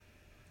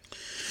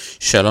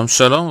שלום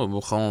שלום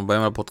וברוכים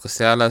הבאים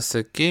לפודקאסטיה על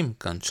העסקים,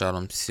 כאן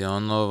שלום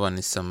סיונוב,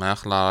 ואני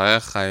שמח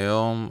לארח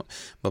היום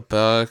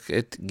בפרק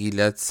את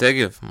גלעד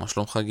שגב. מה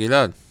שלומך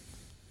גלעד?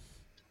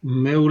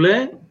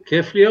 מעולה,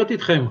 כיף להיות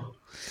איתכם.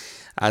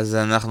 אז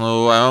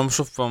אנחנו היום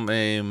שוב פעם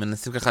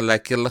מנסים ככה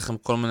להכיר לכם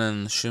כל מיני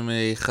אנשים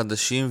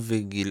חדשים,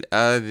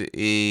 וגלעד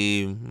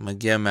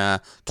מגיע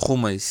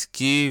מהתחום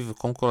העסקי,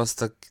 וקודם כל אז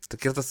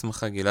תכיר את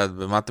עצמך גלעד,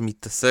 במה אתה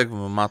מתעסק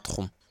ובמה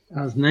התחום.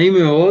 אז נעים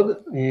מאוד,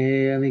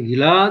 אני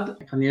גלעד,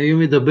 אני היום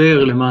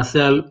מדבר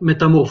למעשה על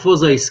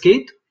מטמורפוזה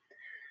עסקית.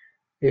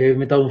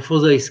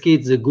 מטמורפוזה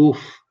עסקית זה גוף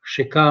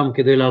שקם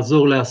כדי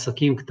לעזור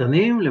לעסקים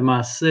קטנים,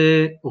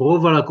 למעשה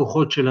רוב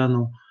הלקוחות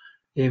שלנו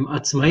הם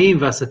עצמאים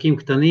ועסקים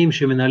קטנים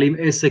שמנהלים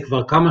עסק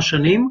כבר כמה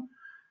שנים,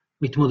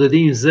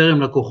 מתמודדים עם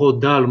זרם לקוחות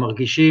דל,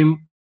 מרגישים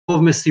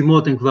רוב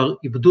משימות, הם כבר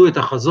איבדו את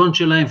החזון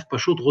שלהם,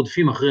 פשוט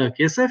רודפים אחרי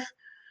הכסף,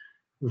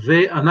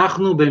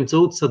 ואנחנו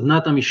באמצעות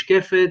סדנת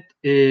המשקפת,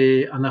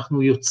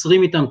 אנחנו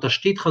יוצרים איתם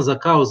תשתית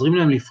חזקה, עוזרים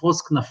להם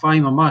לפרוס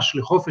כנפיים ממש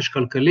לחופש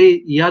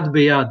כלכלי, יד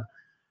ביד.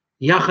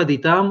 יחד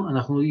איתם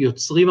אנחנו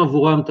יוצרים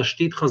עבורם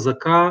תשתית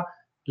חזקה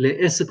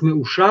לעסק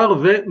מאושר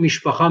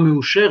ומשפחה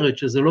מאושרת,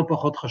 שזה לא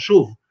פחות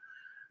חשוב.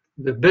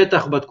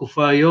 ובטח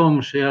בתקופה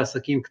היום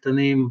שהעסקים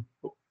קטנים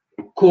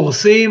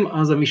קורסים,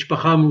 אז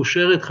המשפחה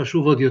מאושרת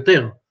חשוב עוד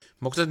יותר.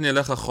 בוא קצת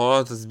נלך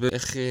אחורה, תסביר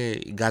איך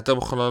הגעת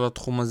בכלל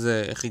לתחום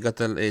הזה, איך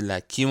הגעת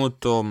להקים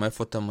אותו,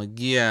 מאיפה אתה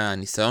מגיע,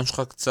 הניסיון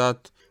שלך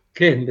קצת.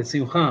 כן,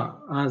 בשמחה.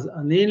 אז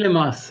אני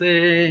למעשה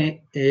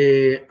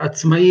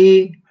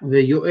עצמאי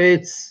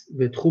ויועץ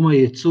בתחום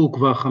הייצוא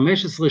כבר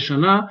 15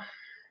 שנה,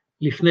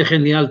 לפני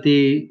כן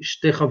ניהלתי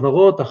שתי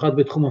חברות, אחת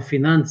בתחום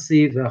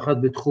הפיננסי ואחת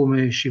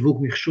בתחום שיווק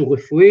מכשור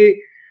רפואי,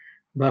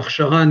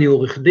 בהכשרה אני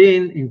עורך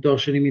דין, עם תואר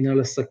שני מנהל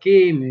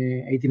עסקים,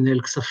 הייתי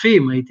מנהל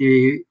כספים,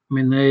 הייתי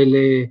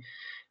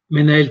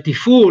מנהל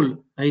תפעול,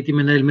 הייתי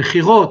מנהל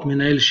מחירות,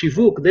 מנהל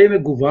שיווק, די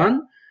מגוון,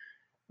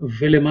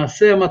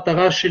 ולמעשה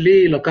המטרה שלי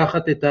היא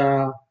לקחת את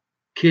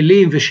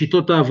הכלים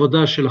ושיטות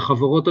העבודה של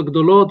החברות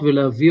הגדולות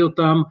ולהביא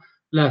אותם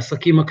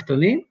לעסקים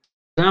הקטנים.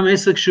 גם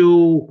עסק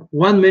שהוא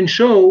one man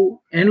show,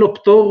 אין לו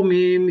פטור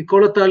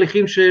מכל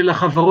התהליכים של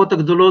החברות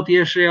הגדולות,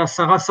 יש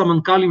 10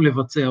 סמנכ"לים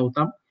לבצע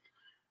אותם.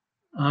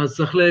 אז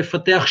צריך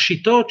לפתח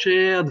שיטות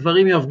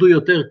שהדברים יעבדו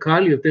יותר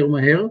קל, יותר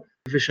מהר,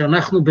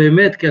 ושאנחנו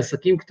באמת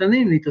כעסקים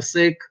קטנים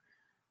נתעסק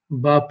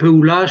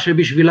בפעולה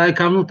שבשבילה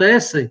הקמנו את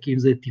העסק, אם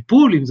זה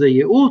טיפול, אם זה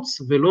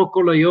ייעוץ, ולא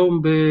כל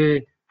היום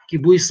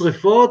בכיבוי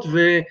שריפות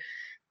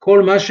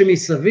וכל מה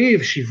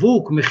שמסביב,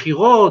 שיווק,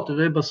 מחירות,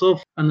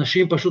 ובסוף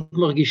אנשים פשוט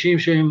מרגישים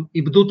שהם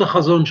איבדו את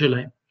החזון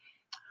שלהם.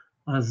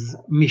 אז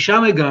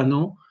משם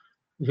הגענו,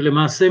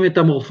 ולמעשה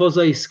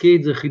מטמורפוזה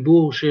עסקית זה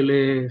חיבור של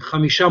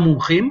 5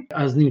 מומחים,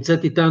 אז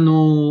נמצאת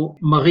איתנו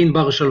מראיין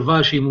בר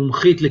שלווה שהיא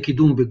מומחית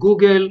לקידום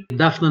בגוגל,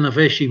 דפנה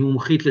נווה שהיא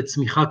מומחית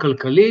לצמיחה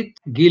כלכלית,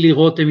 גילי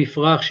רותם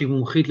יפרח שהיא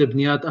מומחית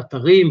לבניית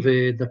אתרים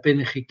ודפי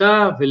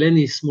נחיתה,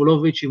 ולני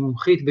סמולוביץ' שהיא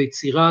מומחית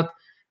ביצירת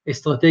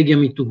אסטרטגיה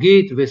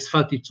מיתוגית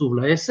ושפת עיצוב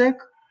לעסק,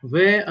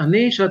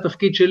 ואני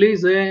שהתפקיד שלי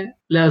זה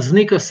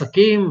להזניק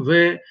עסקים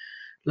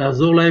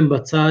ולעזור להם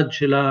בצד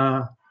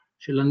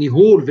של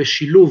הניהול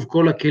ושילוב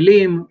כל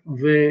הכלים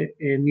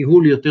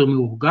וניהול יותר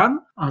מאורגן.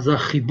 אז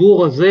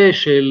החיבור הזה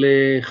של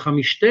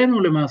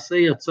חמישתנו למעשה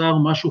יצר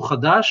משהו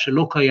חדש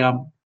שלא קיים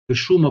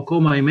בשום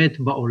מקום האמת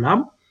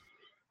בעולם,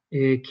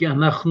 כי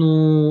אנחנו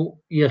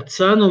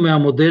יצאנו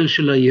מהמודל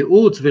של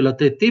הייעוץ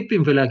ולתת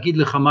טיפים ולהגיד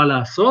לך מה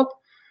לעשות,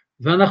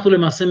 ואנחנו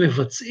למעשה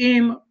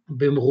מבצעים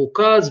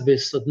במרוכז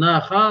בסדנה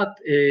אחת,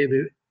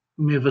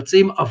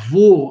 מבצעים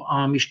עבור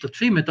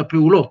המשתתפים את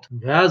הפעולות,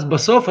 ואז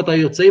בסוף אתה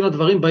יוצא עם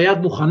הדברים ביד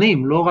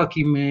מוכנים, לא רק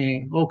עם,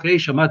 אוקיי,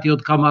 שמעתי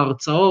עוד כמה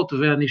הרצאות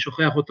ואני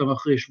שוכח אותם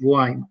אחרי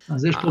שבועיים,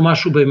 אז יש פה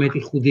משהו באמת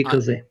ייחודי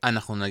כזה.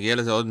 אנחנו נגיע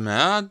לזה עוד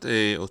מעט,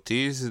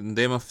 אותי זה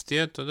די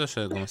מפתיע, אתה יודע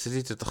שגם עשיתי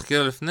את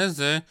התחקיר לפני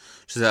זה,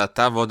 שזה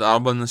אתה ועוד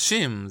 4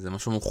 נשים, זה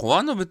משהו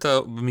מוכוון או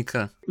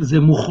במקרה? זה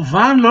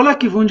מוכוון לא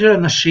לכיוון של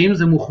אנשים,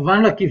 זה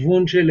מוכוון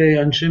לכיוון של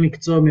אנשי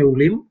מקצוע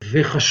מעולים,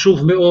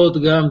 וחשוב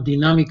מאוד גם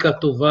דינמיקה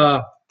טובה,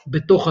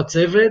 בתוך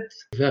הצוות,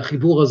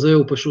 והחיבור הזה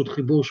הוא פשוט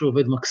חיבור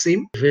שעובד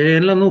מקסים,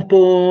 ואין לנו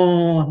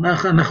פה,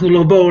 אנחנו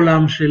לא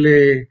בעולם של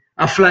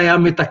אפליה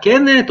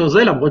מתקנת או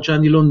זה, למרות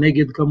שאני לא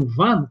נגד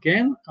כמובן,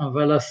 כן?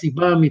 אבל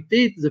הסיבה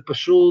האמיתית זה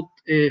פשוט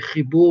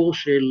חיבור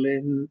של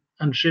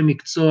אנשי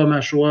מקצוע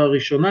מהשורה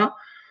הראשונה,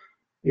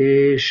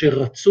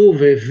 שרצו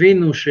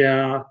והבינו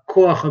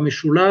שהכוח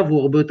המשולב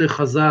הוא הרבה יותר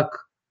חזק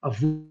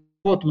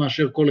עבורות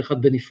מאשר כל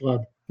אחד בנפרד.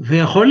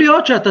 ויכול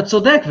להיות שאתה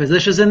צודק, וזה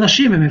שזה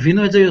נשים, הם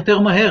הבינו את זה יותר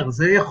מהר,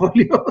 זה יכול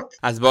להיות.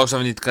 אז בואו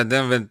עכשיו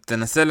נתקדם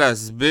ותנסה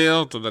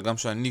להסביר, אתה יודע, גם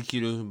שאני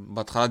כאילו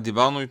בהתחלה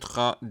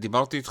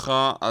דיברתי איתך,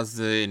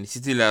 אז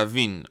ניסיתי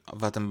להבין,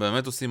 ואתם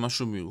באמת עושים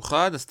משהו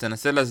מיוחד, אז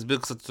תנסה להסביר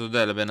קצת, אתה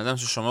יודע, לבן אדם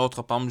ששומע אותך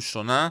פעם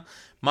ראשונה,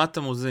 מה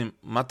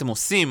אתם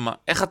עושים,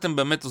 איך אתם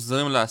באמת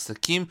עוזרים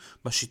לעסקים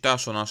בשיטה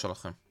השונה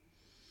שלכם.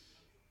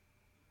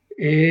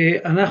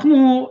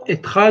 אנחנו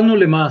התחלנו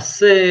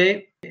למעשה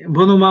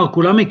בוא נאמר,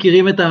 כולם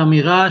מכירים את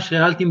האמירה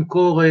שאל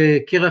תמכור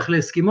קרח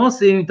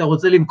לאסקימוסים, אם אתה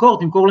רוצה למכור,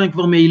 תמכור להם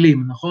כבר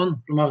מעילים, נכון?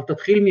 כלומר,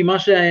 תתחיל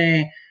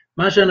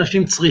ממה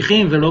שאנשים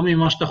צריכים ולא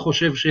ממה שאתה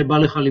חושב שבא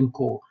לך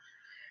למכור.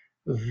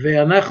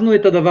 ואנחנו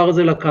את הדבר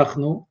הזה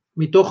לקחנו,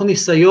 מתוך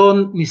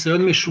ניסיון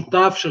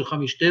משותף של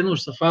חמישתנו,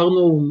 שספרנו,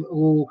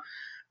 הוא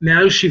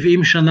מעל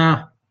 70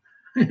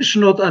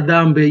 שנות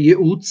אדם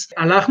בייעוץ,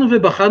 הלכנו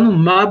ובחנו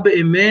מה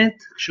באמת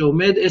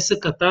שעומד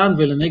עסק קטן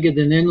ולנגד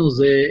עינינו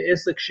זה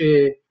עסק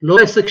לא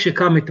עסק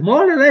שקם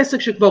אתמול, אלא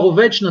עסק שכבר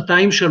עובד 2-3,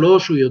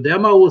 הוא יודע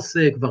מה הוא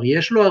עושה, כבר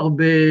יש לו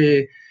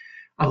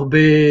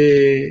הרבה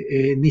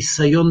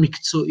ניסיון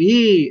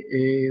מקצועי,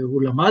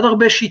 הוא למד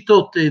הרבה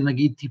שיטות,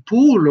 נגיד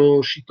טיפול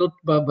או שיטות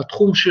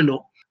בתחום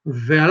שלו,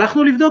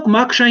 והלכנו לבדוק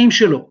מה הקשיים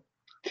שלו,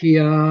 כי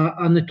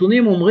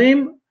הנתונים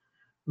אומרים,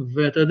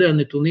 ואתה יודע,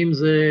 הנתונים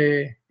זה,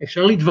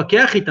 אפשר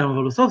להתווכח איתם,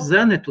 אבל בסוף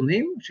זה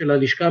הנתונים של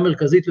הלשכה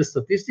המרכזית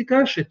לסטטיסטיקה,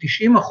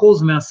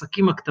 ש90%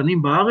 מהעסקים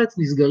הקטנים בארץ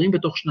נסגרים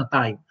בתוך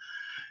 2.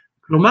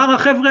 כלומר,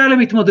 החבר'ה האלה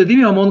מתמודדים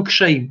עם המון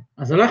קשיים.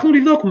 אז הלכנו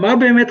לבדוק מה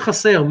באמת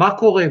חסר, מה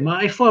קורה,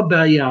 איפה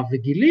הבעיה,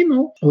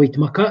 וגילינו, או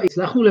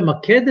הצלחנו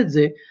למקד את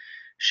זה,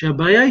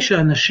 שהבעיה היא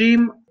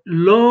שאנשים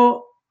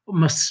לא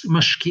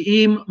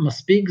משקיעים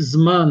מספיק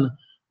זמן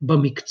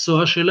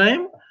במקצוע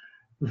שלהם,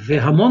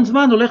 והמון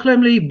זמן הולך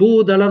להם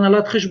לאיבוד על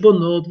הנהלת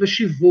חשבונות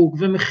ושיווק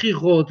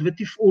ומחירות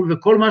ותפעול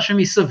וכל מה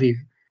שמסביב,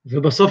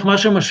 ובסוף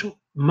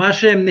מה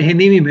שהם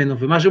נהנים ממנו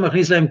ומה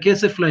שמכניס להם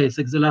כסף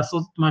לעסק זה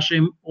לעשות מה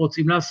שהם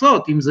רוצים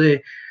לעשות, אם זה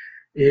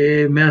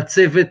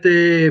מעצב את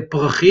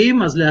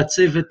פרחים אז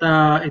לעצב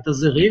את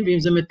הזרים, ואם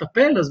זה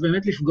מטפל אז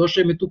באמת לפגוש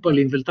שהם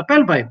מטופלים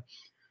ולטפל בהם,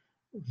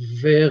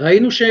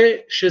 וראינו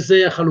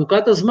שזה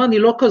חלוקת הזמן היא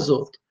לא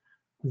כזאת,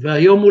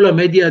 והיום מול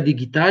המדיה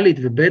הדיגיטלית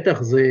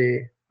ובטח זה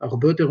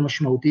הרבה יותר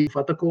משמעותי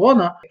בתקופת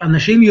הקורונה,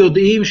 אנשים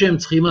יודעים שהם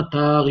צריכים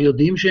אתר,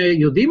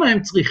 יודעים מה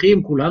הם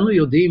צריכים, כולנו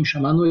יודעים,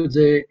 שמענו את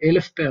זה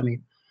 1000 פעמים,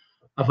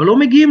 אבל לא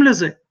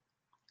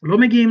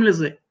מגיעים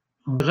לזה.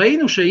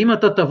 ראינו שאם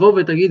אתה תבוא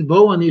ותגיד,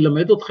 בואו אני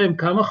אלמד אתכם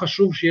כמה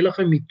חשוב שיהיה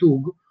לכם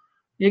מיתוג,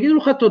 יגידו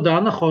לך תודה,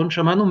 נכון,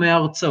 שמענו 100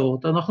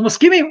 הרצאות, אנחנו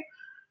מסכימים,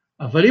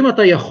 אבל אם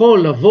אתה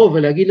יכול לבוא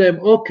ולהגיד להם,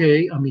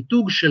 אוקיי,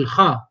 המיתוג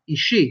שלך,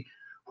 אישי,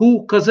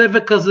 הוא כזה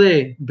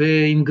וכזה,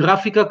 עם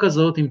גרפיקה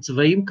כזאת, עם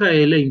צבעים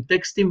כאלה, עם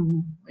טקסטים,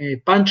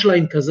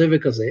 פאנצ'ליין כזה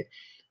וכזה,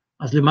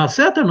 אז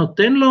למעשה אתה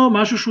נותן לו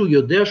משהו שהוא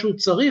יודע שהוא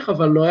צריך,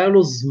 אבל לא היה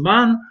לו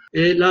זמן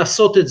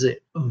לעשות את זה.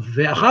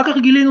 ואחר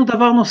כך גילינו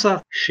דבר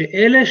נוסף,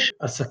 שאלה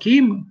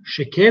עסקים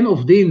שכן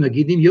עובדים,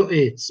 נגיד עם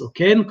יועץ, או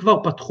כן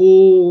כבר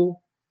פתחו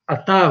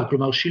אתר,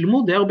 כלומר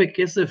שילמו די הרבה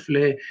כסף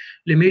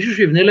למישהו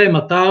שיבנה להם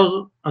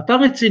אתר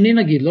רציני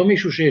נגיד, לא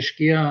מישהו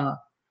שהשקיע,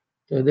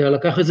 אתה יודע,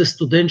 לקח איזה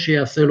סטודנט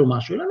שיעשה לו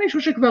משהו, אלא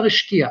מישהו שכבר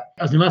השקיע.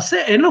 אז למעשה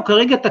אין לו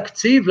כרגע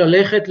תקציב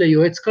ללכת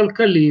ליועץ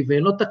כלכלי,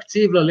 ואין לו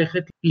תקציב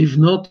ללכת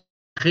לבנות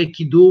אחרי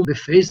קידום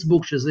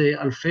בפייסבוק, שזה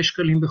 1000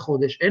 שקלים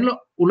בחודש, אין לו,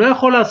 הוא לא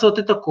יכול לעשות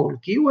את הכל,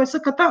 כי הוא עסק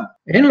קטן,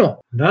 אין לו.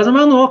 ואז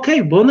אמרנו,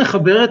 אוקיי, בואו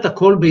נחבר את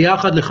הכל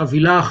ביחד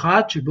לחבילה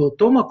אחת,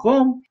 שבאותו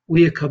מקום הוא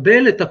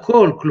יקבל את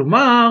הכל,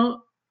 כלומר,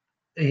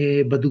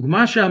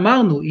 בדוגמה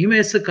שאמרנו, אם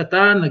עסק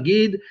קטן,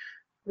 נגיד,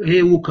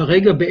 הוא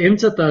כרגע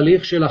באמצע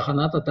תהליך של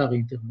הכנת אתר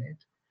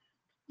אינטרנט,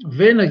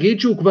 ונגיד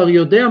שהוא כבר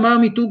יודע מה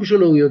המיתוג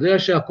שלו, הוא יודע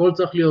שהכל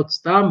צריך להיות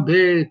סתם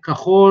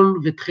בכחול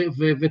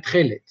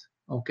ותכלת,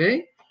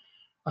 אוקיי?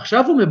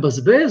 עכשיו הוא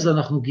מבזבז,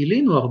 אנחנו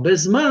גילינו הרבה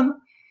זמן,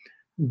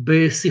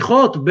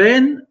 בשיחות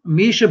בין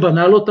מי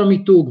שבנה לו את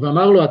המיתוג,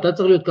 ואמר לו אתה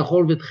צריך להיות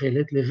כחול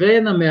ותכלת,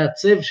 לבין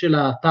המעצב של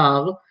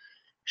האתר,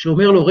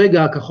 שאומר לו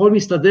רגע הכחול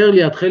מסתדר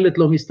לי, התכלת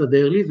לא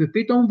מסתדר לי,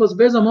 ופתאום הוא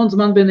מבזבז המון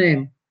זמן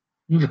ביניהם.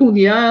 והוא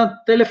נהיה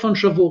טלפון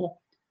שבור.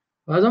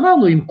 ואז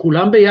אמרנו, אם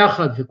כולם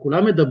ביחד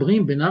וכולם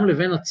מדברים בינם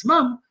לבין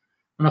עצמם,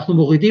 אנחנו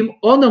מורידים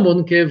עוד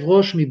המון כאב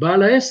ראש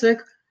מבעל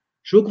העסק,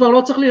 שהוא כבר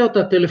לא צריך להיות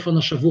הטלפון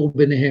השבור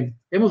ביניהם.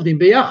 הם עובדים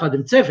ביחד,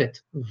 הם צוות.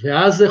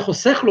 ואז זה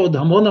חוסך לו עוד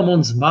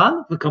המון זמן,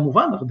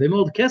 וכמובן הרבה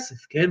מאוד כסף,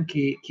 כן?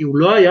 כי הוא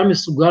לא היה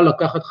מסוגל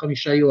לקחת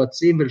 5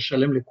 יועצים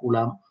ולשלם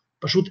לכולם,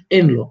 פשוט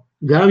אין לו.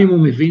 גם אם הוא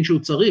מבין שהוא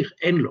צריך,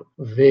 אין לו.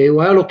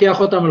 והוא היה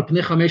לוקח אותם על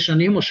פני 5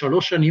 שנים או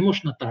 3 שנים או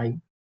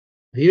 2,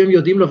 ואם הם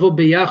יודעים לבוא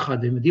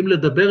ביחד, הם יודעים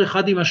לדבר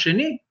אחד עם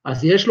השני,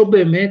 אז יש לו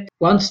באמת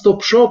one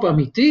stop shop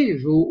אמיתי,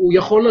 והוא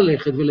יכול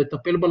ללכת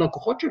ולטפל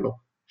בלקוחות שלו,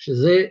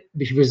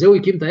 בשביל זה הוא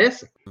הקים את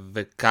העסק.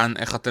 וכאן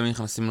איך אתם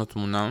נכנסים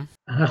לתמונה?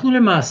 אנחנו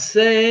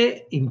למעשה,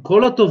 עם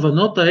כל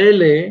התובנות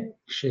האלה,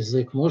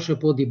 שזה כמו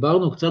שפה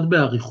דיברנו קצת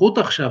בעריכות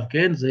עכשיו,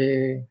 כן, זה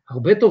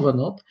הרבה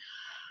תובנות,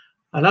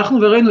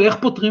 הלכנו וראינו איך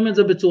פותרים את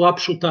זה בצורה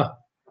פשוטה.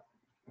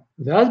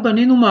 ואז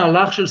בנינו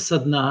מהלך של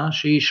סדנה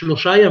שהיא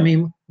 3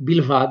 ימים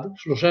בלבד,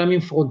 3 ימים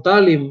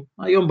פרונטליים,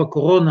 היום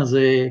בקורונה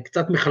זה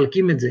קצת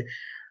מחלקים את זה,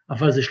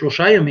 אבל זה 3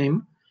 ימים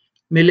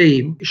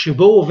מלאים,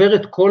 שבו הוא עובר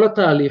את כל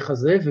התהליך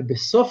הזה,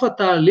 ובסוף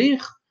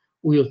התהליך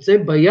הוא יוצא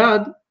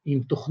ביד עם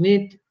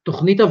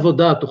תוכנית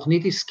עבודה,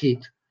 תוכנית עסקית,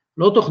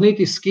 לא תוכנית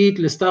עסקית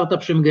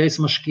לסטארט-אפ שמגייס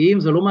משקיעים,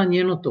 זה לא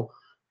מעניין אותו,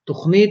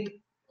 תוכנית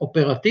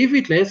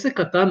אופרטיבית לעסק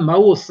קטן, מה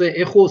הוא עושה,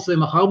 איך הוא עושה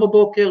מחר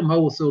בבוקר, מה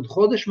הוא עושה עוד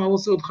חודש, מה הוא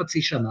עושה עוד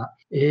חצי שנה.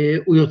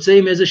 הוא יוצא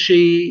עם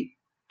איזושהי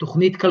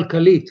תוכנית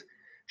כלכלית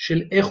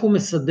של איך הוא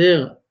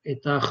מסדר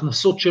את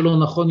ההכנסות שלו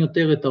נכון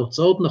יותר, את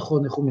ההוצאות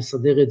נכון, איך הוא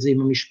מסדר את זה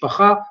עם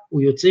המשפחה,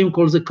 הוא יוצא עם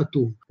כל זה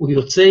כתוב. הוא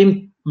יוצא עם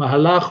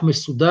מהלך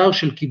מסודר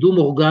של קידום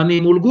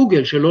אורגני מול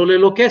גוגל, שלא עולה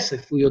לו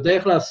כסף, הוא יודע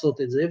איך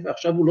לעשות את זה,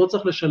 ועכשיו הוא לא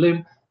צריך לשלם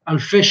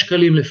אלפי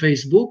שקלים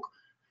לפייסבוק,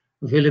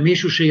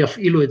 ולמישהו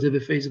שיפעילו את זה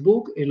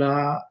בפייסבוק, אלא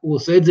הוא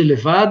עושה את זה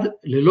לבד,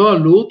 ללא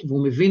עלות,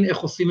 והוא מבין איך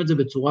עושים את זה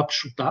בצורה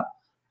פשוטה,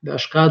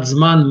 בהשקעת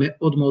זמן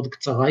מאוד מאוד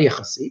קצרה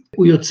יחסית.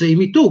 הוא יוצא עם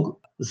מיתוג,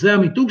 זה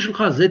המיתוג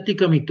שלך, זה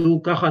תיק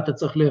המיתוג, ככה אתה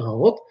צריך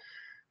להיראות,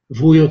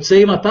 והוא יוצא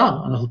עם אתר,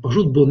 אנחנו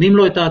פשוט בונים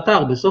לו את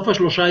האתר, בסוף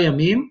 3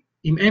 ימים,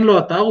 אם אין לו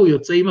אתר הוא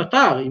יוצא עם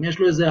אתר, אם יש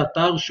לו איזה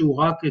אתר שהוא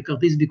רק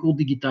כרטיס ביקור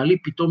דיגיטלי,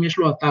 פתאום יש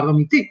לו אתר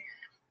אמיתי,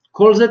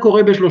 כל זה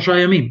קורה ב3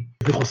 ימים,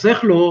 וחוסך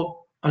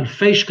לו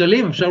אלפי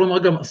שקלים, אפשר לומר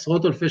גם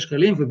עשרות אלפי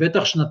שקלים,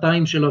 ובטח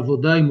 2 של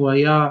עבודה אם הוא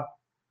היה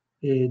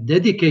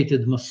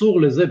dedicated,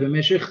 מסור לזה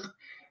במשך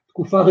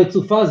תקופה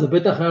רצופה, זה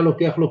בטח היה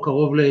לוקח לו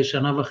קרוב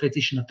לשנה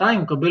וחצי, 2,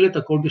 הוא מקבל את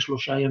הכל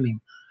ב3 ימים.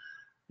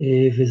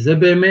 וזה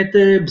באמת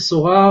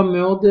בשורה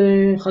מאוד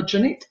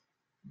חדשנית.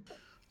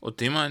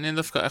 אותי מעניין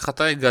דווקא איך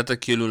אתה הגעת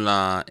כאילו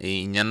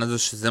לעניין הזה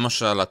שזה מה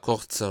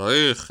שהלקוח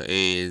צריך,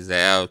 זה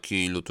היה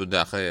כאילו, אתה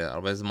יודע, אחרי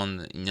הרבה זמן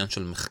עניין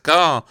של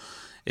מחקר,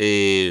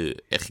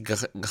 איך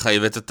ככה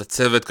הבאת את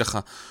הצוות ככה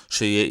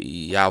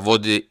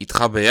שיעבוד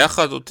איתך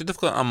ביחד, אותי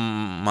דווקא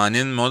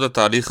מעניין מאוד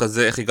התהליך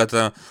הזה, איך הגעת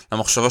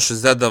למחשבה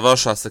שזה הדבר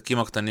שהעסקים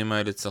הקטנים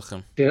האלה צריכים.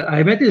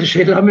 האמת היא זו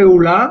שאלה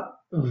מעולה,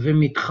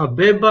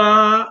 ומתחבא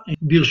בה,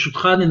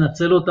 ברשותך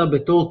ננצל אותה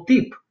בתור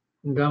טיפ,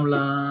 גם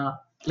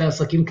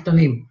לעסקים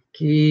קטנים,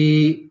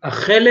 כי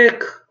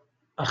החלק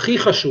הכי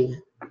חשוב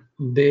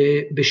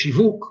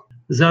בשיווק,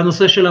 זה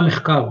הנושא של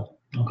המחקר.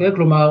 אוקיי?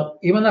 כלומר,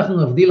 אם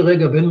אנחנו נבדיל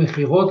רגע בין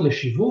מחירות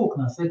לשיווק,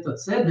 נעשה את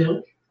הסדר,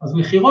 אז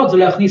מחירות זה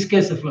להכניס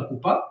כסף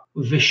לקופה,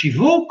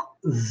 ושיווק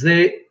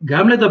זה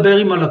גם לדבר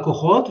עם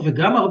הלקוחות,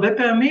 וגם הרבה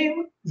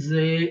פעמים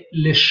זה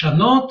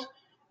לשנות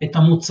את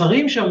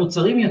המוצרים,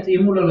 שהמוצרים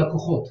יתאימו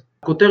ללקוחות.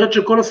 הכותרת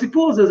של כל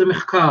הסיפור הזה זה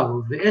מחקר,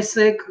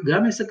 ועסק,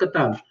 גם עסק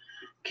קטן,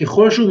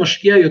 ככל שהוא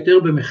משקיע יותר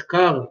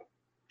במחקר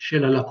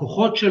של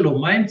הלקוחות שלו,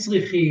 מה הם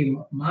צריכים,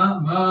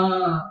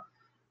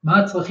 מה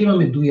הצרכים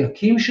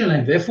המדויקים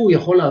שלהם, ואיפה הוא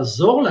יכול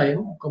לעזור להם,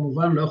 הוא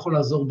כמובן לא יכול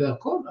לעזור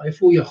בהכל,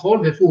 איפה הוא יכול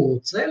ואיפה הוא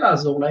רוצה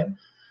לעזור להם,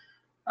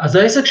 אז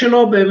העסק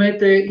שלו באמת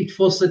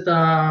יתפוס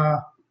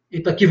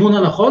את הכיוון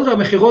הנכון,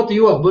 והמחירות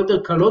יהיו הרבה יותר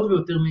קלות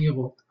ויותר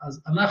מהירות.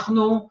 אז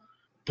אנחנו,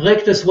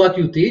 practice what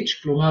you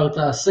teach, כלומר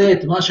תעשה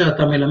את מה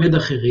שאתה מלמד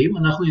אחרים,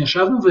 אנחנו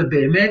ישבנו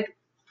ובאמת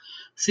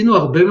עשינו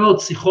הרבה מאוד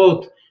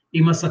שיחות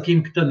עם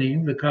עסקים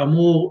קטנים,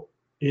 וכאמור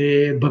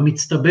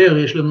במצטבר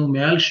יש לנו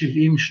מעל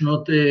 70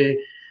 שנות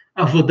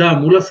עבודה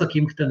מול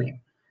עסקים קטנים,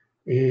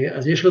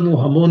 אז יש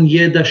לנו המון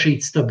ידע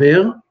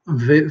שהצטבר,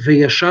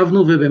 וישבנו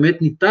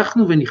ובאמת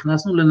ניתחנו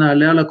ונכנסנו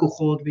לנעלי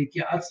הלקוחות,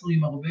 והתייעצנו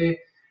עם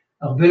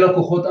הרבה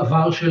לקוחות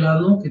עבר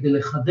שלנו, כדי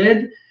לחדד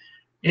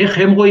איך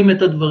הם רואים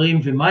את הדברים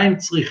ומה הם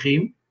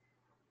צריכים,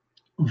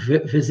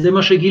 וזה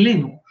מה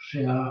שגילינו,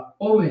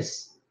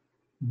 שהעומס,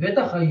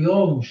 בטח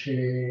היום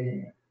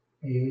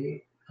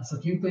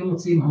שעסקים קטנים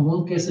מוצאים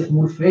המון כסף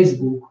מול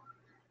פייסבוק,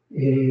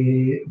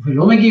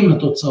 ולא מגיעים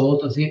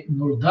לתוצאות, אז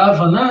נולדה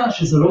הבנה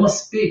שזה לא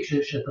מספיק,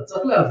 שאתה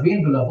צריך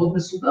להבין ולעבוד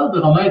מסודר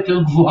ברמה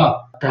יותר גבוהה.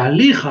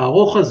 התהליך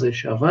הארוך הזה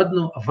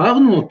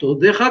שעברנו אותו,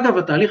 דרך אגב,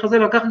 התהליך הזה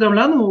לקח גם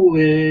לנו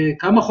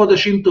כמה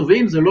חודשים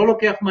טובים, זה לא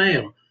לוקח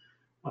מהר,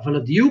 אבל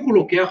הדיוק הוא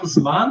לוקח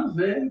זמן,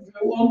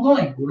 והוא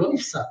ongoing, הוא לא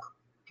נפסק,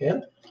 כן?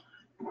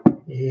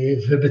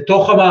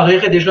 ובתוך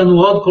המערכת יש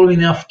לנו עוד כל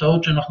מיני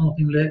הפתעות שאנחנו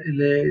נותנים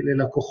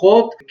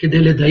ללקוחות, כדי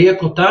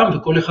לדייק אותם,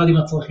 וכל אחד עם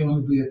הצרכים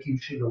המדויקים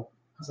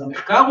שלו. אז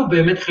המחקר הוא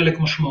באמת חלק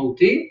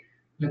משמעותי,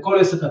 לכל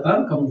עסק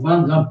קטן,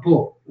 כמובן גם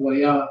פה הוא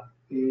היה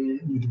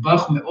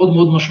נדבך מאוד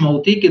מאוד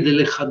משמעותי, כדי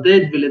לחדד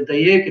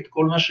ולדייק את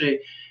כל מה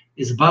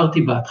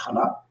שהסברתי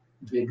בהתחלה,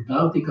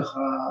 והגדרתי ככה,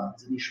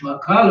 זה נשמע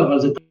קל, אבל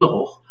זה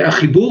ארוך.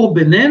 החיבור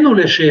בינינו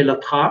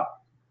לשאלתך,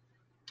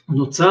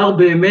 נוצר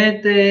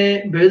באמת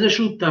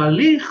באיזשהו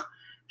תהליך,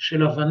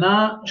 של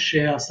הבנה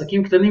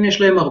שהעסקים קטנים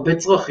יש להם הרבה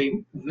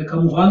צרכים,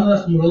 וכמובן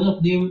אנחנו לא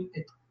נותנים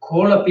את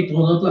כל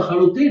הפתרונות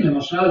לחלוטין,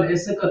 למשל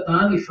עסק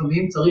קטן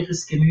לפעמים צריך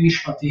הסכמים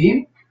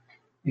משפטיים,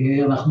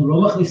 אנחנו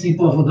לא מכניסים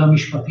פה עבודה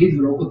משפטית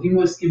ולא כותבים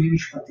לו הסכמים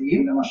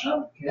משפטיים למשל,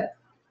 כן?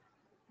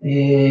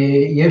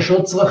 יש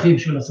עוד צרכים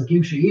של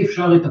עסקים שאי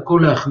אפשר את הכל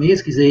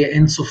להכניס כי זה יהיה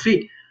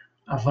אינסופי,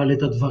 אבל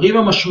את הדברים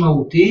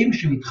המשמעותיים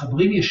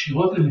שמתחברים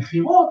ישירות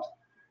למחירות,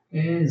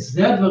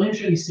 זה הדברים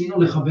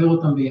שניסינו לחבר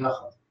אותם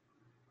ביחד.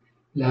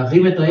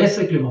 להרים את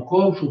העסק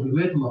למקום שהוא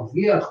באמת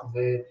מרוויח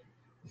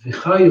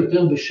וחי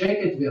יותר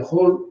בשקט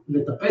ויכול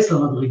לטפס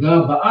למדרגה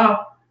הבאה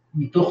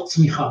מתוך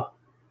צמיחה.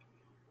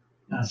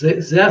 אז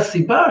זה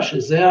הסיבה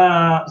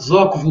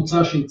שזו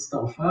הקבוצה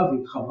שהצטרפה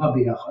והתחברה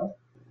ביחד,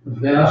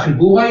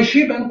 והחיבור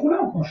האישי בין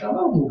כולם, כמו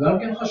שאמרנו, הוא גם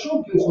כן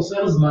חשוב כי הוא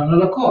חוסר זמן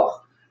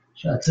ללקוח,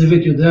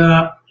 שהצוות יודע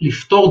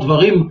לפתור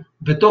דברים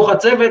בתוך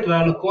הצוות,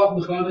 והלקוח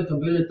בכלל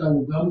מקבל את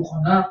העוגה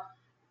מוכנה,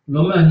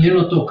 לא מעניין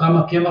אותו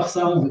כמה קמח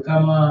שמו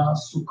וכמה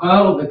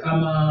סוכר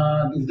וכמה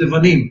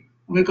דובדבנים,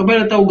 הוא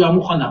מקבל את העוגה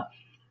מוכנה.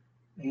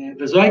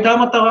 וזו הייתה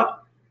המטרה.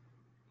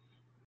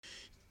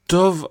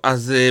 טוב,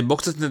 אז בואו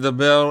קצת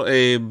נדבר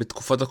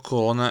בתקופת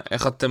הקורונה,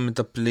 איך אתם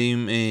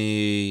מטפלים,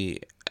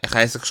 איך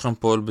העסק שלכם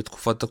פועל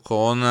בתקופת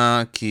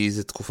הקורונה, כי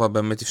זו תקופה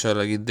באמת אפשר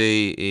להגיד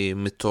די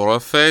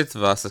מטורפת,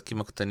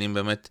 והעסקים הקטנים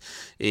באמת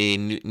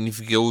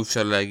נפגעו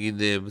אפשר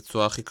להגיד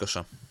בצורה הכי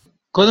קשה.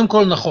 קודם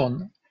כל נכון.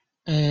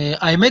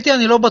 האמת היא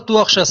אני לא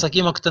בטוח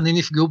שהעסקים הקטנים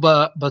נפגעו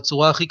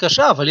בצורה הכי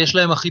קשה, אבל יש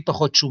להם הכי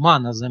פחות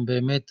שומן, אז הם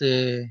באמת,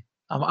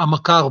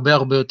 המכה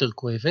הרבה יותר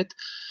כואבת.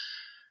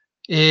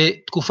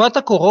 תקופת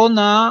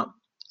הקורונה,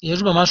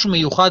 יש בה משהו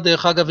מיוחד,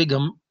 דרך אגב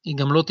היא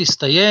גם לא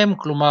תסתיים,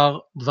 כלומר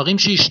דברים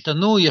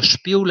שהשתנו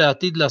ישפיעו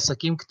לעתיד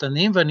לעסקים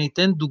קטנים, ואני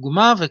אתן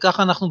דוגמה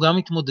וככה אנחנו גם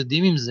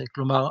מתמודדים עם זה,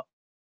 כלומר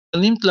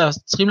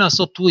צריכים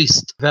לעשות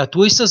טוויסט,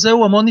 והטוויסט הזה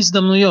הוא המון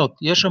הזדמנויות,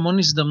 יש המון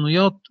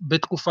הזדמנויות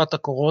בתקופת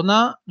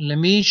הקורונה,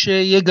 למי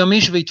שיהיה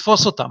גמיש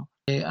ויתפוס אותם.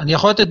 אני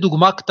יכול לתת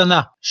דוגמה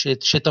קטנה,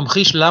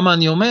 שתמחיש למה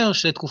אני אומר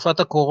שתקופת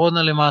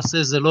הקורונה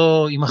למעשה זה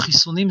לא, עם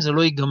החיסונים זה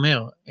לא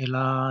ייגמר, אלא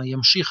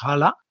ימשיך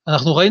הלאה.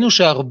 אנחנו ראינו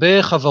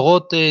שהרבה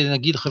חברות,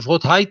 נגיד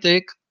חברות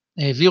הייטק,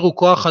 העבירו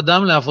כוח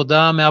אדם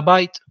לעבודה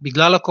מהבית,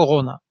 בגלל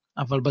הקורונה,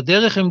 אבל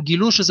בדרך הם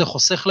גילו שזה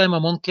חוסך להם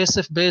המון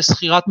כסף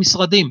בסחירת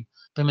משרדים,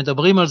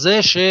 ומדברים על זה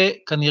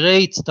שכנראה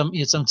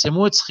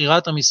יצמצמו את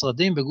סחירת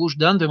המשרדים בגוש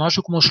דן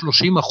במשהו כמו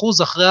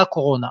 30% אחרי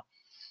הקורונה.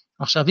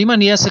 עכשיו, אם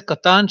אני עסק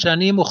קטן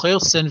שאני מוכר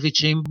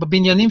סנדוויצ'ים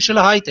בבניינים של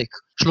ההייטק,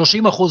 30%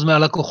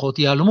 מהלקוחות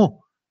ייעלמו,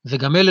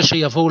 וגם אלה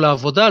שיבואו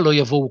לעבודה לא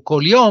יבואו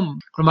כל יום,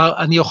 כלומר,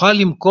 אני אוכל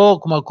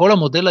למכור, כלומר, כל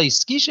המודל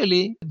העסקי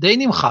שלי די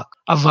נמחק,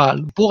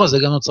 אבל פור הזה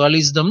גם נוצרה לי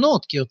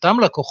הזדמנות, כי אותם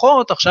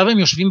לקוחות עכשיו הם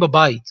יושבים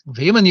בבית,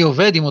 ואם אני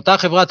עובד עם אותה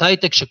חברת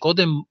הייטק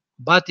שקודם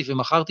באתי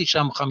ומכרתי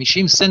שם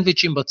 50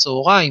 סנדוויצ'ים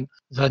בצהריים,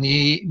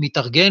 ואני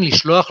מתארגן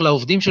לשלוח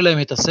לעובדים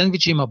שלהם את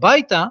הסנדוויצ'ים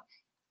הביתה,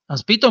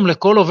 אז פתאום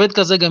לכל עובד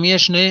כזה גם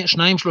יש 2-3,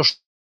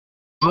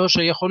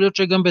 שיכול להיות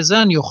שגם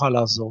בזה אני אוכל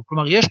לעזור.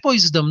 כלומר, יש פה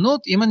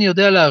הזדמנות, אם אני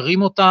יודע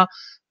להרים אותה,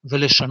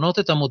 ולשנות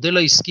את המודל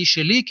העסקי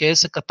שלי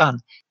כעסק קטן.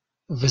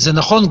 וזה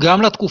נכון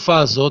גם לתקופה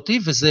הזאת,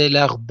 וזה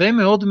להרבה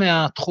מאוד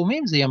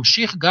מהתחומים, זה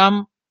ימשיך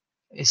גם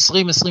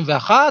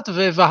 2021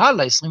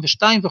 והלאה,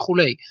 22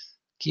 וכולי,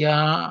 כי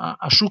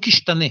השוק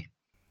ישתנה.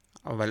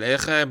 אבל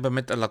איך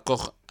באמת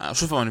הלקוח,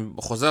 שוב פעם אני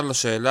חוזר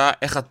לשאלה,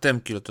 איך אתם,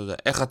 כאילו, אתה יודע,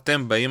 איך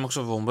אתם באים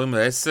עכשיו ואומרים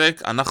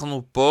לעסק,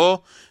 אנחנו פה,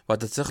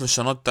 ואתה צריך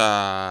לשנות את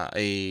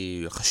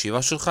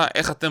החשיבה שלך,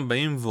 איך אתם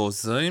באים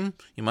ועוזרים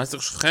עם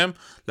העסק שלכם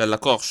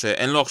ללקוח,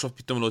 שאין לו עכשיו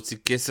פתאום להוציא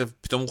כסף,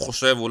 פתאום הוא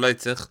חושב, אולי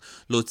צריך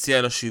להוציא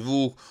על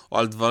השיווק, או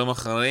על דברים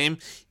אחרים,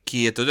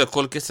 כי אתה יודע,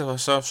 כל כסף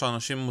עכשיו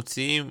שאנשים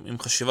מוציאים, עם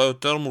חשיבה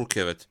יותר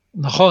מורכבת.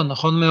 נכון,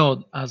 נכון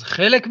מאוד. אז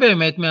חלק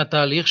באמת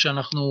מהתהליך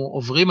שאנחנו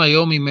עוברים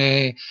היום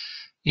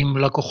עם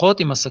לקוחות,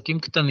 עם עסקים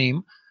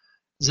קטנים,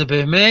 זה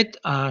באמת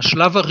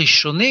השלב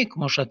הראשוני,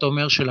 כמו שאתה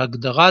אומר, של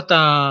הגדרת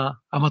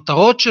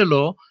המטרות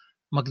שלו,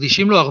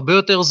 מקדישים לו הרבה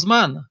יותר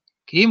זמן.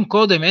 כי אם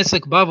קודם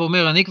עסק בא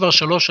ואומר, אני כבר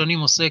 3 שנים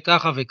עושה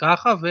ככה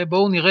וככה,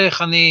 ובואו נראה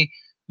איך אני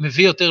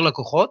מביא יותר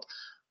לקוחות,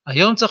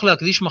 היום צריך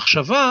להקדיש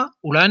מחשבה,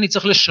 אולי אני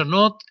צריך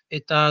לשנות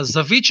את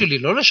הזווית שלי,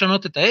 לא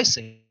לשנות את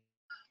העסק,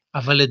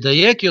 אבל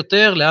לדייק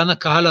יותר לאן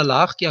הקהל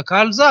הלך, כי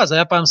הקהל זז,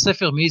 היה פעם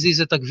ספר, מי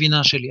זיז את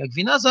הגבינה שלי?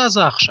 הגבינה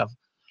זזה עכשיו.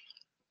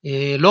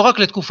 לא רק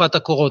לתקופת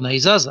הקורונה,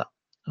 היא זזה,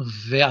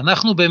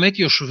 ואנחנו באמת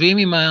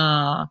יושבים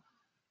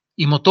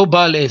עם אותו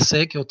בעל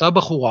עסק, אותה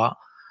בחורה,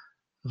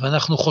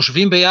 ואנחנו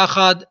חושבים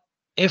ביחד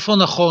איפה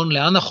נכון,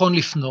 לאן נכון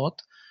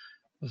לפנות,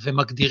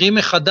 ומגדירים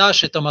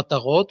מחדש את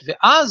המטרות,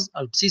 ואז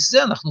על בסיס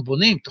זה אנחנו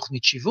בונים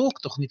תוכנית שיווק,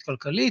 תוכנית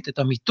כלכלית, את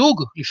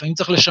המיתוג, לפעמים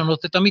צריך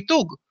לשנות את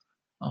המיתוג,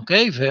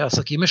 אוקיי?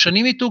 ועסקים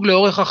משנים מיתוג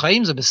לאורך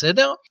החיים, זה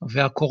בסדר,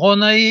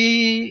 והקורונה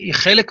היא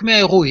חלק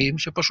מהאירועים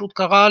שפשוט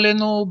קרה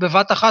עלינו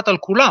בבת אחת על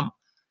כולם,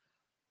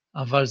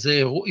 אבל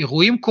זה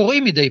אירועים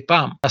קורים מדי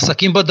פעם.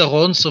 עסקים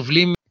בדרון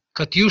סובלים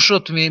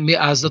קטיושות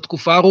מאז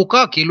התקופה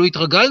ארוכה, כאילו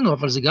התרגלנו,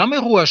 אבל זה גם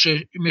אירוע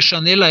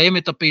שמשנה להם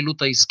את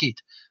הפעילות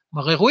העסקית.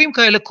 כלומר, אירועים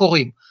כאלה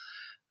קורים,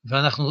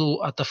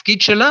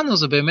 התפקיד שלנו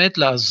זה באמת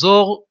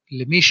לעזור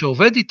למי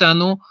שעובד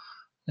איתנו,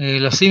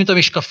 לשים את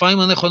המשקפיים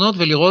הנכונות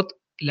ולראות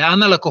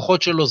לאן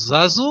הלקוחות שלו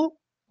זזו,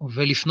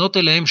 ולפנות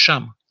אליהם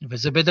שם.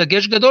 וזה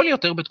בדגש גדול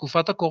יותר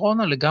בתקופת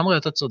הקורונה, לגמרי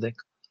אתה צודק.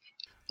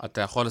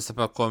 אתה יכול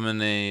לספר כל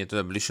מיני, אתה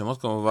יודע, בלי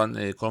שמות כמובן,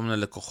 כל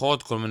מיני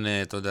לקוחות, כל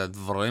מיני, אתה יודע,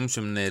 דברים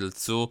שהם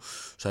נאלצו,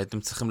 שהייתם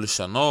צריכים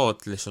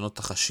לשנות את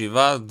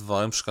החשיבה,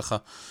 דברים שככה,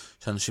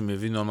 שאנשים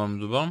יבינו על מה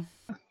מדובר?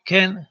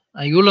 כן,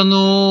 היו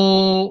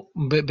לנו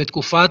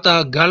בתקופת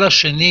הגל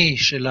השני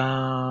של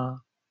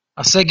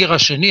הסגר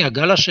השני,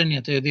 הגל השני,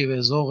 אתה יודע,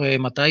 באזור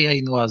מתי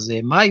היינו אז,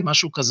 מאי,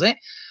 משהו כזה,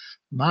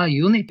 מאי,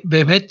 יוני,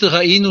 באמת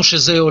ראינו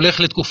שזה הולך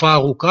לתקופה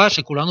ארוכה,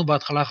 שכולנו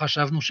בהתחלה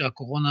חשבנו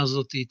שהקורונה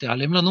הזאת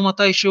תיעלם לנו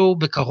מתישהו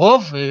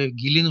בקרוב,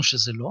 וגילינו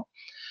שזה לא,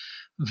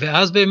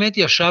 ואז באמת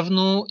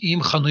ישבנו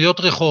עם חנויות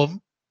רחוב,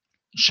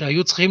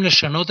 שהיו צריכים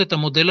לשנות את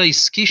המודל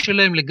העסקי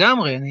שלהם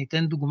לגמרי. אני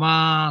אתן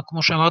דוגמה,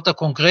 כמו שאמרת,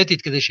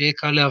 קונקרטית, כדי שיהיה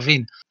קל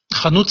להבין.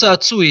 חנות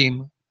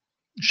צעצועים,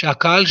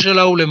 שהקהל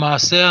שלה הוא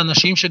למעשה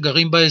אנשים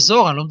שגרים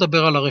באזור, אני לא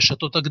מדבר על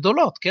הרשתות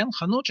הגדולות, כן?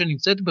 חנות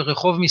שנמצאת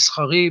ברחוב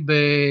מסחרי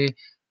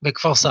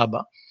בכפר סבא.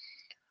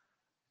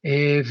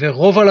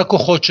 ורוב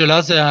הלקוחות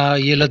שלה זה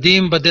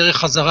הילדים בדרך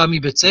חזרה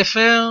מבית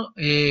ספר,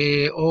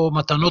 או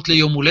מתנות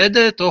ליום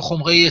הולדת, או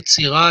חומרי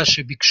יצירה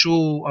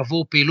שביקשו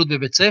עבור פעילות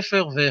בבית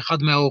ספר,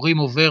 ואחד מההורים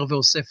עובר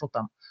ואוסף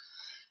אותם.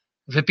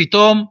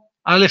 ופתאום,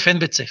 א', אין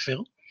בית ספר,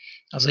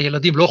 אז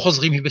הילדים לא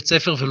חוזרים מבית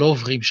ספר ולא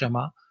עוברים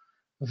שמה,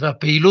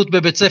 והפעילות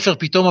בבית ספר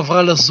פתאום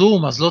עברה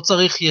לזום, אז לא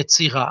צריך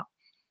יצירה,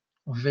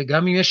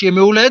 וגם אם יש ימי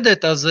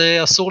הולדת, אז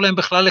אסור להם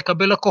בכלל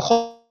לקבל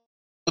לקוחות,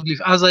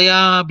 אז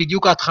היה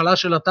בדיוק ההתחלה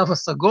של התו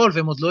הסגול,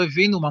 והם עוד לא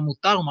הבינו מה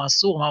מותר, מה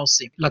אסור, מה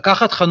עושים.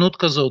 לקחת חנות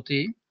כזאת,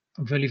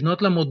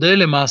 ולבנות לה מודל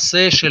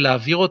למעשה של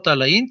להעביר אותה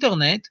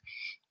לאינטרנט,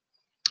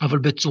 אבל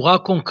בצורה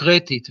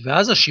קונקרטית,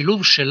 ואז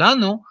השילוב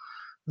שלנו,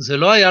 זה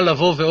לא היה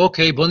לבוא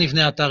ואוקיי, בוא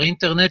נבנה אתר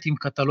אינטרנט עם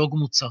קטלוג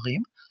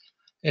מוצרים,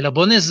 אלא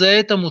בוא נזהה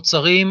את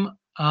המוצרים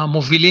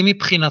המובילים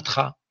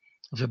מבחינתך,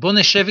 ובוא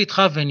נשב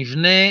איתך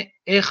ונבנה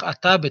איך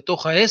אתה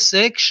בתוך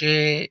העסק,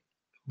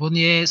 בוא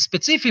נהיה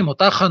ספציפיים,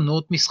 אותה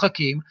חנות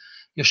משחקים,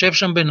 יושב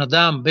שם בן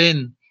אדם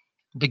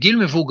בגיל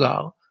מבוגר,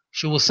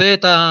 שהוא עושה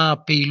את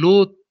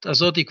הפעילות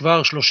הזאת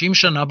כבר 30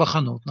 שנה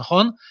בחנות,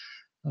 נכון?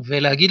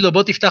 ולהגיד לו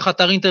בוא תפתח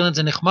אתר אינטרנט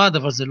זה נחמד,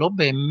 אבל זה לא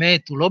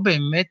באמת, הוא לא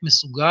באמת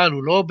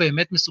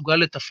מסוגל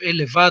לתפעל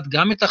לבד,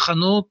 גם את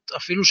החנות,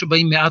 אפילו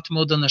שבאים מעט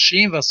מאוד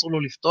אנשים ואסור לו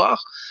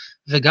לפתוח,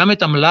 וגם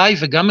את המלאי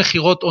וגם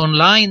מחירות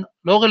אונליין,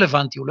 לא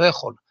רלוונטי, הוא לא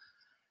יכול.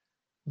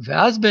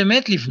 ואז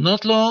באמת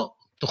לבנות לו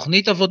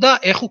תוכנית עבודה,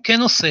 איך הוא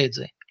כן עושה את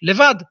זה,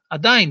 לבד,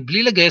 עדיין,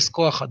 בלי לגייס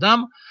כוח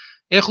אדם,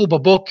 איך הוא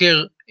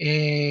בבוקר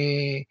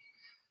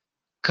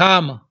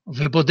קם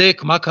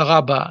ובודק מה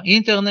קרה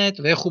באינטרנט,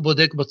 ואיך הוא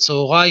בודק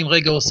בצהריים,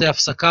 רגע עושה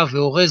הפסקה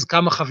ואורז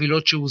כמה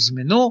חבילות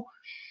שהוזמנו,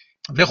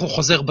 ואיך הוא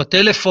חוזר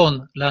בטלפון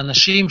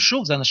לאנשים,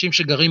 שוב, זה אנשים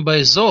שגרים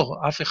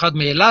באזור, אף אחד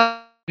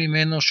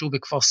ממנו שהוא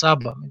בכפר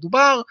סבא,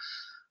 מדובר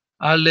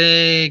על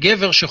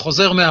גבר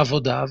שחוזר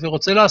מהעבודה,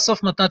 ורוצה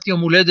לאסוף מתנת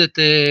יום הולדת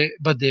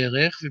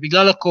בדרך,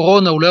 ובגלל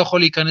הקורונה הוא לא יכול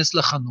להיכנס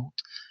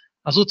לחנות,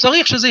 אז הוא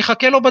צריך שזה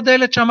יחכה לו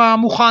בדלת שם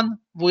מוכן,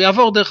 והוא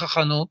יעבור דרך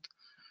החנות,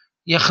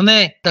 יחנה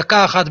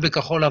דקה אחת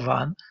בכחול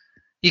לבן,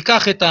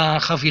 ייקח את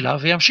החבילה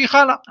וימשיך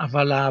הלאה,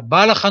 אבל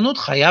הבעל החנות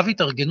חייב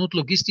התארגנות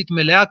לוגיסטית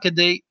מלאה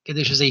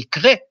כדי שזה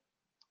יקרה,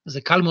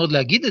 זה קל מאוד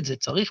להגיד את זה,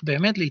 צריך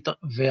באמת,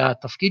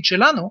 והתפקיד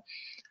שלנו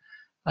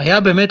היה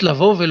באמת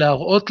לבוא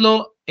ולהראות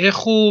לו איך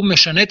הוא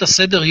משנה את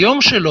הסדר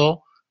יום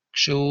שלו,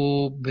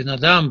 כשהוא בן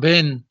אדם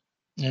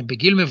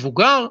בגיל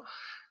מבוגר,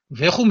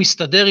 ואיך הוא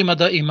מסתדר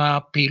עם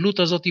הפעילות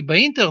הזאת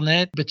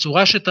באינטרנט,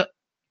 בצורה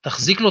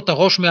שתחזיק לו את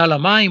הראש מעל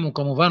המים, הוא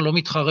כמובן לא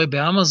מתחרה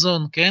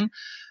באמזון, כן?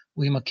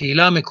 הוא עם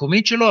הקהילה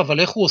המקומית שלו, אבל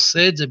איך הוא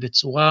עושה את זה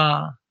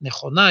בצורה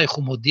נכונה, איך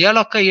הוא מודיע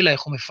לקהילה,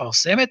 איך הוא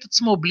מפרסם את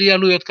עצמו בלי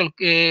עלויות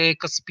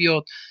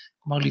כספיות,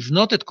 כלומר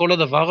לבנות את כל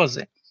הדבר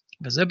הזה.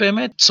 וזה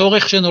באמת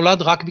צורך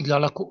שנולד רק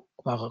בגלל,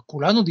 כלומר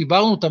כולנו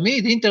דיברנו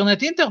תמיד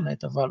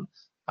אינטרנט, אבל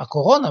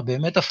הקורונה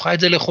באמת הפכה את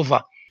זה לחובה.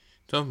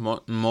 טוב,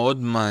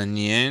 מאוד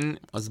מעניין,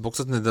 אז בואו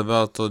קצת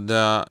נדבר, אתה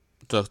יודע,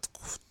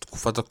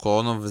 תקופת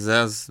הקורונה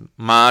וזה, אז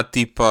מה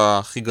הטיפ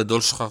הכי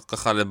גדול שלך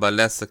ככה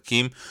לבעלי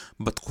עסקים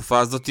בתקופה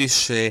הזאת,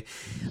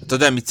 שאתה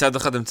יודע, מצד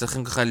אחד הם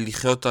צריכים ככה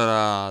לחיות על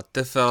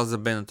התפר הזה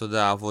בין, אתה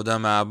יודע, עבודה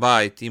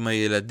מהבית, עם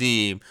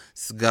הילדים,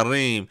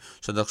 סגרים,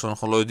 שעד עכשיו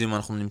אנחנו לא יודעים,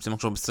 אנחנו נמצאים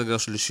עכשיו בסגר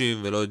שלישי,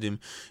 ולא יודעים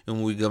אם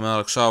הוא ייגמר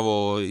עכשיו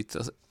או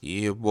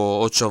יהיה בו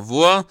עוד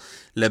שבוע,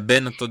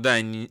 לבין, אתה יודע,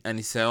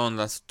 הניסיון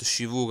לעשות את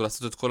השיווק,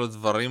 לעשות את כל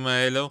הדברים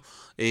האלו,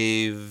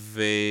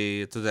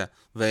 ואתה יודע,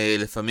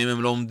 ולפעמים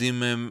הם לא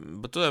עומדים,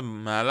 אתה יודע,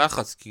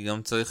 מהלחץ, כי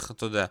גם צריך,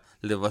 אתה יודע,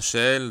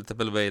 לבשל,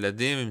 לטפל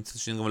בילדים, ומצד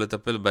שני גם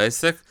לטפל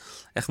בעסק.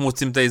 איך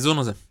מוצאים את האיזון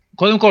הזה?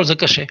 קודם כל זה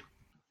קשה,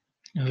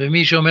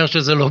 ומי שאומר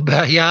שזה לא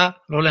בעיה,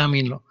 לא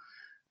להאמין לו.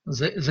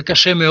 זה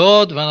קשה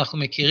מאוד, ואנחנו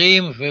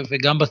מכירים,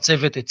 וגם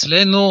בצוות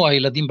אצלנו,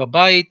 הילדים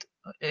בבית,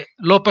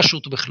 לא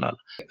פשוט בכלל.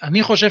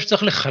 אני חושב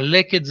שצריך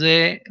לחלק את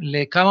זה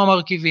לכמה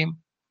מרכיבים.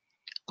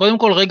 קודם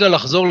כל רגע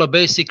לחזור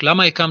לבייסיק,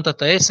 למה הקמת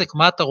את העסק,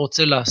 מה אתה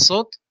רוצה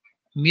לעשות,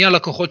 מי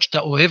הלקוחות שאתה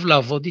אוהב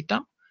לעבוד איתם,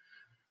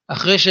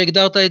 אחרי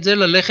שהגדרת את זה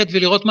ללכת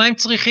ולראות מה הם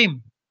צריכים,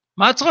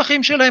 מה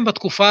הצרכים שלהם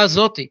בתקופה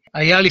הזאת.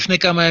 היה לפני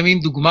כמה ימים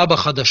דוגמה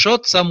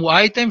בחדשות, שמו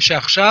אייטם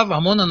שעכשיו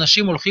המון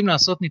אנשים הולכים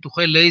לעשות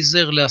ניתוחי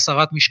לייזר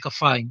להסרת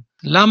משקפיים.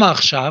 למה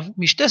עכשיו?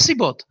 משתי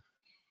סיבות.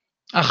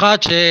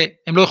 אחת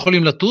שהם לא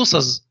יכולים לטוס,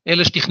 אז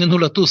אלה שתכננו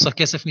לטוס,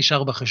 הכסף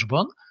נשאר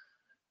בחשבון,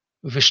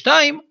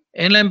 ושתיים,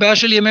 אין להם בעיה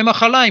של ימי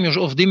מחלה, אם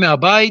עובדים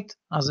מהבית,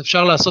 אז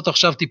אפשר לעשות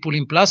עכשיו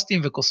טיפולים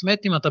פלסטיים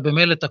וקוסמטיים, אתה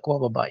במילא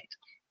תקוע בבית.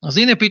 אז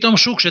הנה פתאום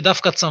שוק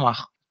שדווקא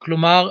צמח.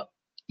 כלומר,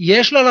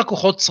 יש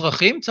ללקוחות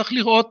צרכים, צריך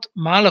לראות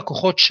מה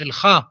הלקוחות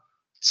שלך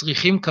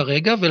צריכים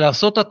כרגע,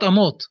 ולעשות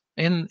התאמות,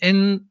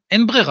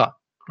 אין ברירה.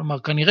 כלומר,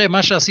 כנראה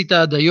מה שעשית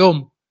עד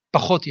היום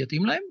פחות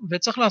יתאים להם,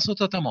 וצריך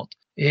לעשות התאמות.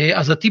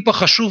 אז הטיפ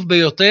החשוב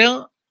ביותר,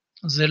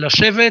 זה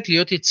לשבת,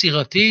 להיות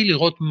יצירתי,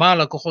 לראות מה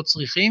הלקוחות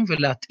צריכים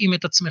ולהתאים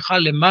את עצמך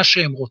למה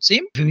שהם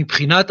רוצים.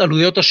 ומבחינת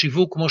עלויות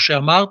השיווק, כמו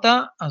שאמרת,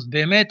 אז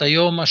באמת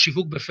היום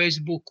השיווק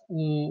בפייסבוק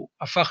הוא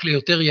הפך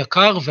ליותר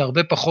יקר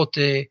והרבה פחות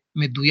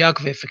מדויק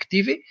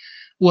ואפקטיבי.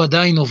 הוא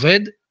עדיין עובד,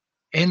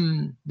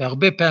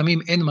 בהרבה פעמים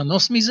אין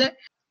מנוס מזה,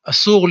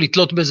 אסור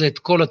לתלות בזה את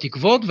כל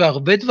התקוות,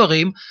 והרבה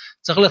דברים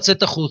צריך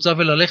לצאת החוצה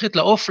וללכת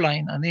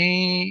לאופליין.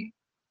 אני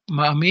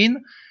מאמין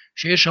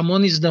שיש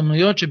המון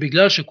הזדמנויות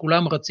שבגלל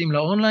שכולם רצים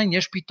לאונליין,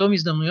 יש פתאום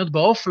הזדמנויות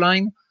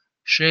באופליין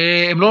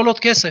שהן לא עולות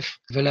כסף,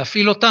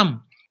 ולהפעיל אותם.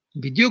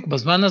 בדיוק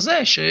בזמן הזה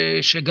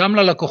שגם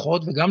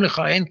ללקוחות וגם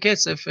לך אין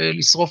כסף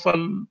לשרוף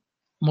על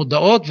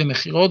מודעות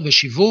ומחירות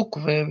ושיווק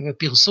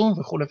ופרסום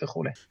וכו'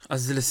 וכו'.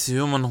 אז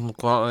לסיום אנחנו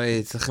כבר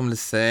צריכים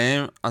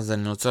לסיים, אז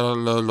אני רוצה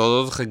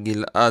להודות לך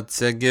גלעד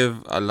שגב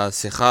על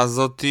השיחה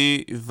הזאת,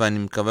 ואני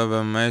מקווה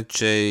באמת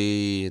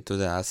אתה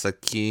יודע,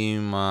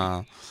 העסקים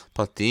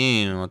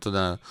הפרטיים, אתה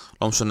יודע,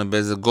 לא משנה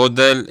באיזה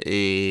גודל,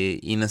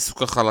 ינסו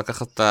ככה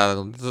לקחת,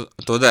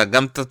 אתה יודע,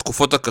 גם את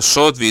התקופות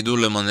הקשות וידעו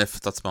למנף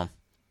את עצמם.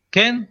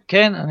 כן,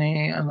 כן,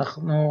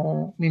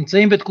 אנחנו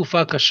נמצאים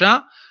בתקופה קשה,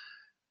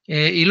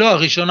 היא לא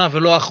הראשונה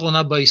ולא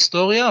האחרונה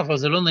בהיסטוריה, אבל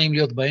זה לא נעים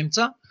להיות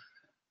באמצע,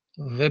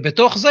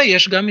 ובתוך זה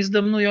יש גם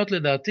הזדמנויות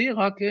לדעתי,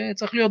 רק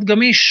צריך להיות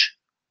גמיש,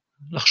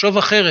 לחשוב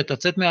אחרת,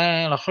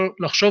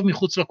 לחשוב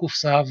מחוץ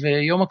לקופסה,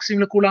 ויום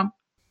מקסים לכולם.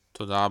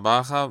 תודה רבה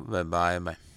לך, וביי ביי.